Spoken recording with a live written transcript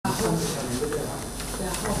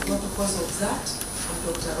protocols of that. I'm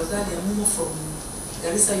Dr. Rosalia Mumo from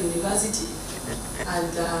Garissa University,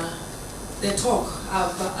 and the talk,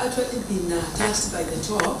 I've actually been touched by the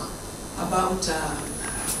talk about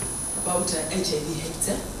HIV/AIDS.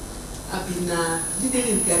 I've been living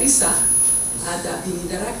in Garissa, and I've been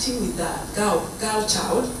interacting with a girl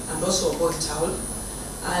child and also a boy child.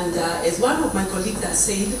 And as one of my colleagues has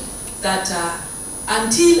said, that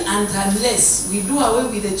until and unless we do away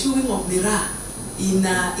with the chewing of miraa in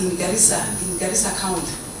Garissa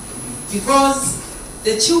County, because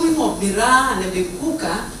the chewing of miraa and the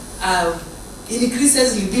hookah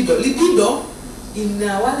increases libido. Libido in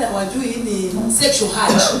wale hawajui in sexual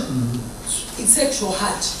urge. It's sexual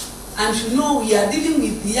urge, and you know we are dealing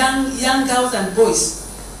with young girls and boys.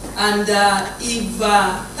 And if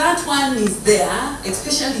that one is there,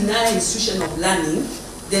 especially in our institution of learning,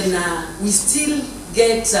 then we still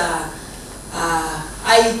get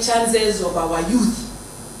high chances of our youth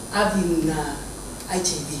having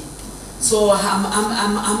HIV. So I'm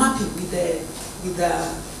happy with the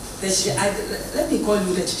let me call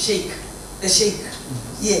you the sheikh,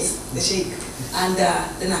 yes, the sheikh, and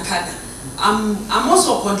the Nakada. I'm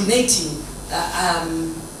also coordinating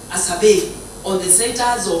a survey on the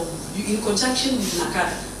centers in conjunction with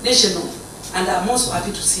Nakada National, and I'm also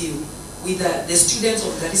happy to see you with the students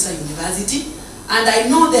of Garissa University, and I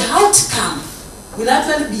know the outcome will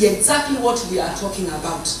actually be exactly what we are talking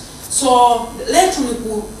about. So let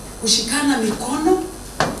kushikana mikono,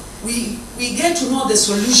 we get to know the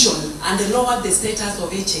solution and lower the status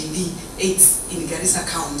of HIV/AIDS in Garissa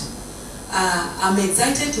County. I'm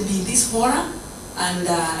excited to be in this forum, and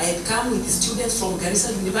I had come with the students from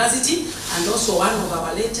Garissa University and also one of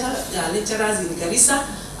our lecturers in Garissa.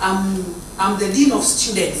 I'm the dean of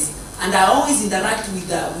students, and I always interact with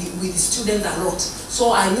the students a lot.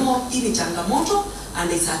 So I know ini changamoto,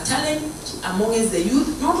 and it's a talent amongst the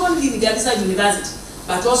youth, not only in Garissa University,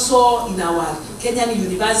 but also in our Kenyan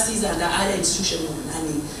universities and other institutions of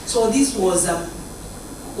learning. So this was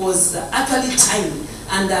actually time,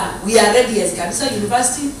 and we are ready as Garissa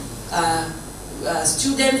University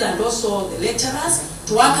students and also the lecturers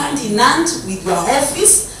to work hand in hand with your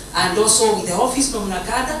office and also with the office from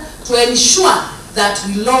Nakada to ensure that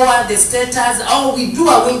we lower the status or we do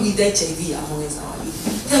away with HIV amongst our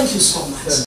youth. Thank you so much.